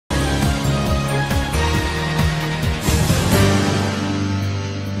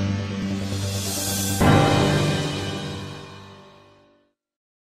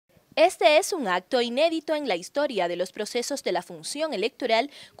Este es un acto inédito en la historia de los procesos de la función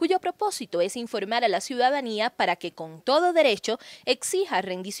electoral, cuyo propósito es informar a la ciudadanía para que con todo derecho exija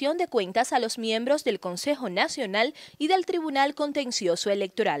rendición de cuentas a los miembros del Consejo Nacional y del Tribunal Contencioso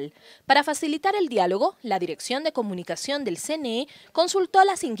Electoral. Para facilitar el diálogo, la Dirección de Comunicación del CNE consultó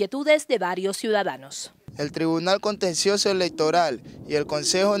las inquietudes de varios ciudadanos. ¿El Tribunal Contencioso Electoral y el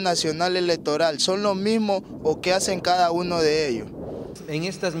Consejo Nacional Electoral son lo mismo o qué hacen cada uno de ellos? En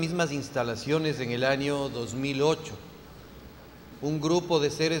estas mismas instalaciones en el año 2008, un grupo de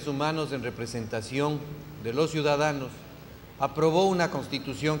seres humanos en representación de los ciudadanos aprobó una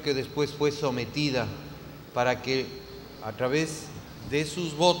constitución que después fue sometida para que a través de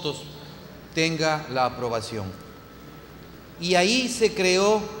sus votos tenga la aprobación. Y ahí se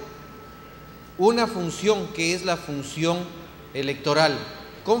creó una función que es la función electoral,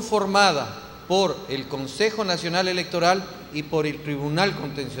 conformada por el Consejo Nacional Electoral y por el Tribunal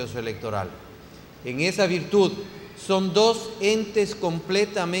Contencioso Electoral. En esa virtud, son dos entes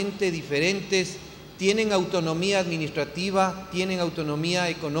completamente diferentes, tienen autonomía administrativa, tienen autonomía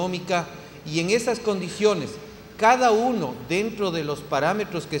económica, y en esas condiciones, cada uno, dentro de los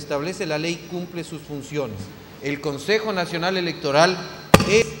parámetros que establece la ley, cumple sus funciones. El Consejo Nacional Electoral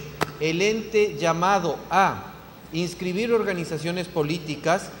es el ente llamado a inscribir organizaciones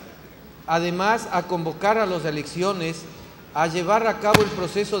políticas, además a convocar a las elecciones, a llevar a cabo el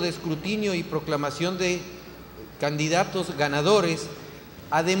proceso de escrutinio y proclamación de candidatos ganadores.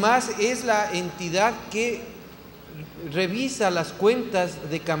 Además es la entidad que revisa las cuentas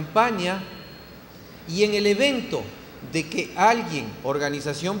de campaña, y en el evento de que alguien,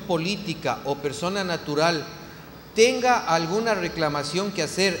 organización política o persona natural, tenga alguna reclamación que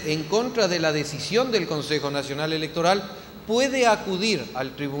hacer en contra de la decisión del Consejo Nacional Electoral, puede acudir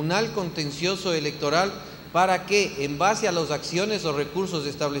al Tribunal Contencioso Electoral para que, en base a las acciones o recursos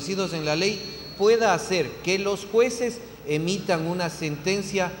establecidos en la ley, pueda hacer que los jueces emitan una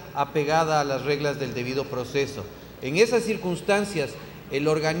sentencia apegada a las reglas del debido proceso. En esas circunstancias, el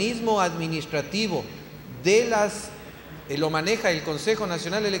organismo administrativo lo maneja el Consejo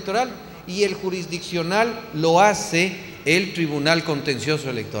Nacional Electoral y el jurisdiccional lo hace el Tribunal Contencioso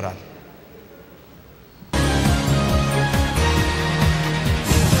Electoral.